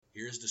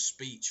Here's the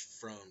speech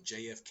from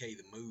JFK,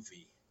 the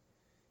movie,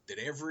 that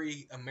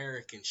every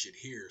American should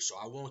hear. So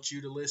I want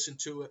you to listen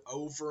to it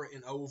over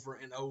and over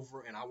and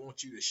over, and I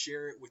want you to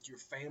share it with your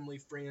family,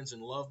 friends,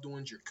 and loved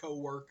ones, your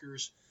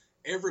coworkers,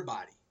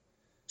 everybody,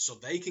 so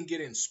they can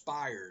get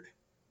inspired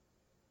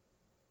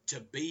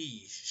to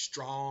be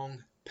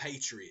strong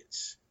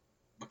patriots,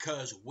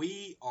 because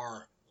we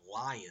are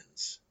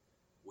lions.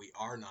 We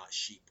are not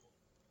sheeple.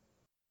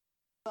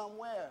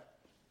 Somewhere,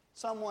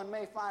 someone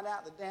may find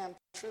out the damn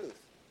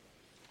truth.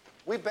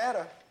 We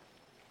better,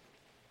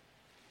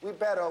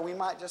 or we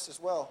might just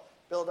as well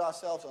build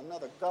ourselves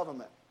another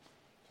government,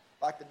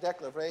 like the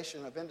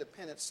Declaration of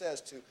Independence says,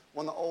 to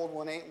when the old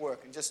one ain't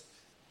working, just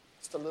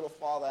a little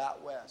farther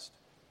out west.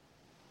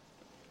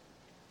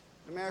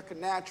 The American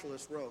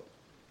naturalist wrote,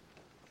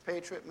 "A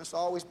patriot must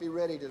always be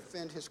ready to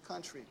defend his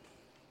country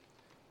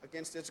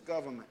against its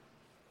government."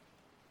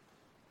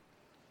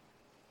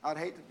 I'd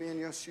hate to be in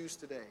your shoes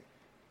today.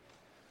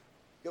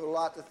 You have a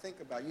lot to think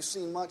about. You've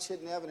seen much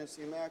hidden evidence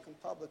the American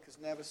public has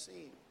never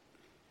seen.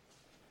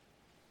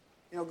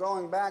 You know,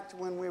 going back to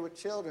when we were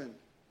children,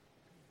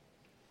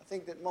 I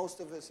think that most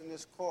of us in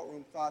this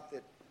courtroom thought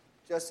that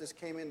justice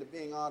came into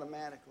being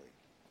automatically,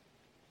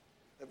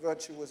 that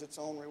virtue was its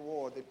own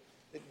reward,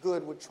 that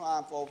good would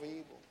triumph over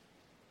evil.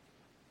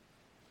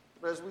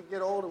 But as we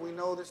get older, we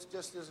know this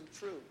just isn't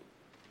true.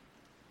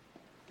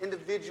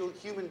 Individual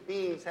human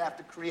beings have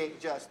to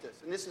create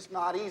justice, and this is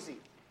not easy,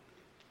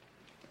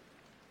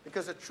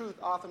 because the truth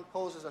often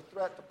poses a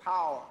threat to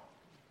power,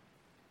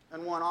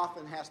 and one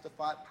often has to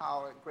fight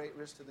power at great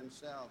risk to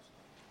themselves.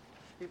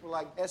 People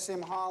like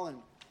S.M.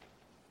 Holland,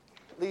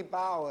 Lee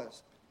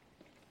Bowers,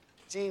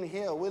 Gene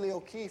Hill, Willie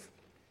O'Keefe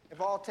have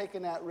all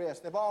taken that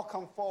risk. They've all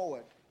come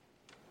forward.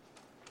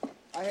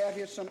 I have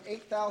here some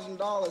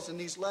 $8,000 in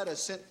these letters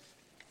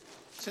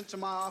sent to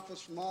my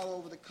office from all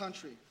over the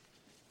country.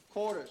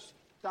 Quarters,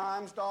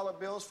 dimes, dollar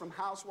bills from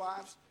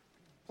housewives,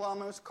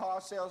 plumbers, car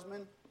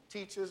salesmen,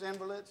 teachers,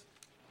 invalids.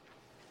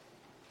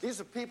 These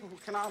are people who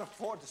cannot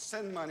afford to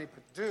send money,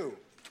 but do.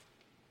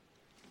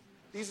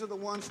 These are the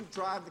ones who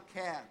drive the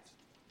cabs,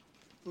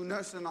 who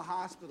nurse in the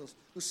hospitals,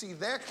 who see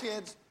their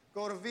kids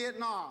go to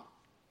Vietnam.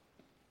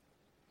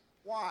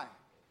 Why?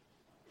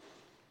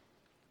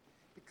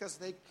 Because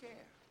they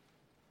care.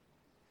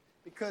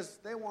 Because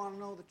they want to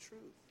know the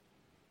truth.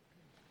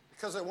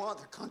 Because they want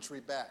the country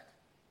back.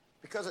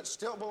 Because it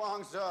still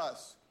belongs to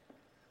us,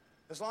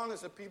 as long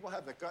as the people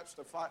have the guts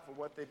to fight for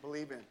what they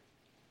believe in.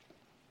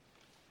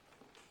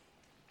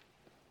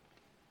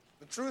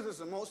 The truth is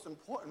the most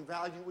important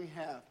value we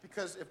have,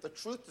 because if the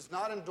truth does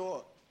not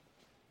endure,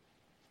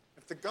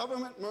 if the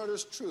government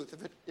murders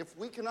truth, if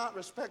we cannot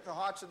respect the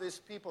hearts of these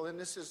people, then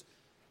this is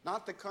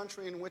not the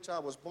country in which I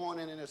was born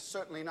in, and it's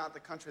certainly not the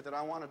country that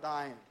I want to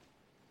die in.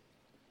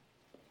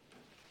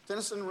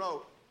 Tennyson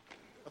wrote,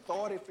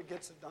 "Authority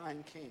forgets a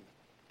dying king."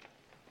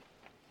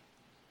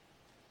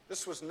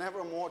 This was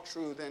never more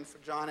true than for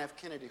John F.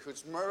 Kennedy,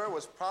 whose murder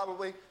was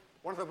probably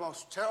one of the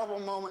most terrible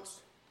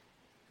moments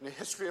in the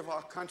history of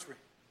our country.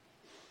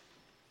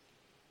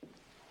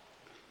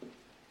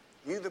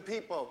 You, the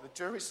people, the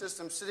jury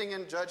system sitting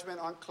in judgment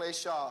on Clay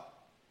Shaw,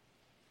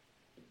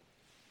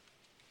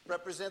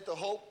 represent the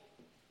hope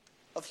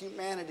of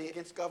humanity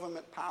against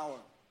government power.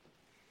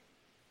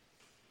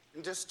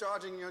 In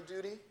discharging your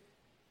duty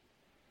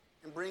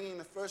and bringing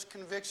the first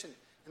conviction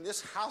in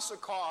this house of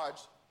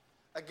cards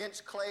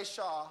against Clay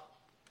Shaw,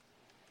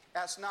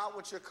 that's not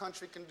what your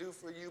country can do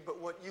for you, but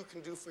what you can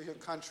do for your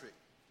country.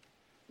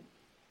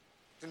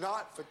 Do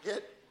not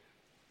forget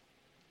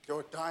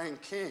your dying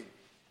king.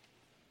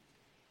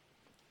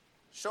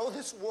 Show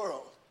this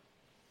world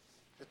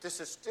that this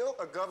is still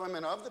a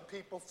government of the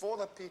people, for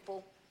the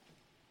people,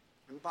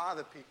 and by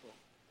the people.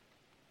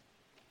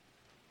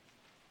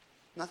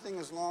 Nothing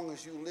as long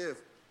as you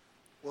live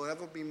will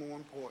ever be more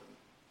important.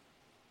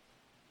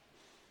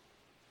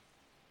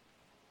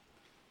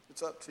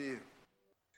 It's up to you.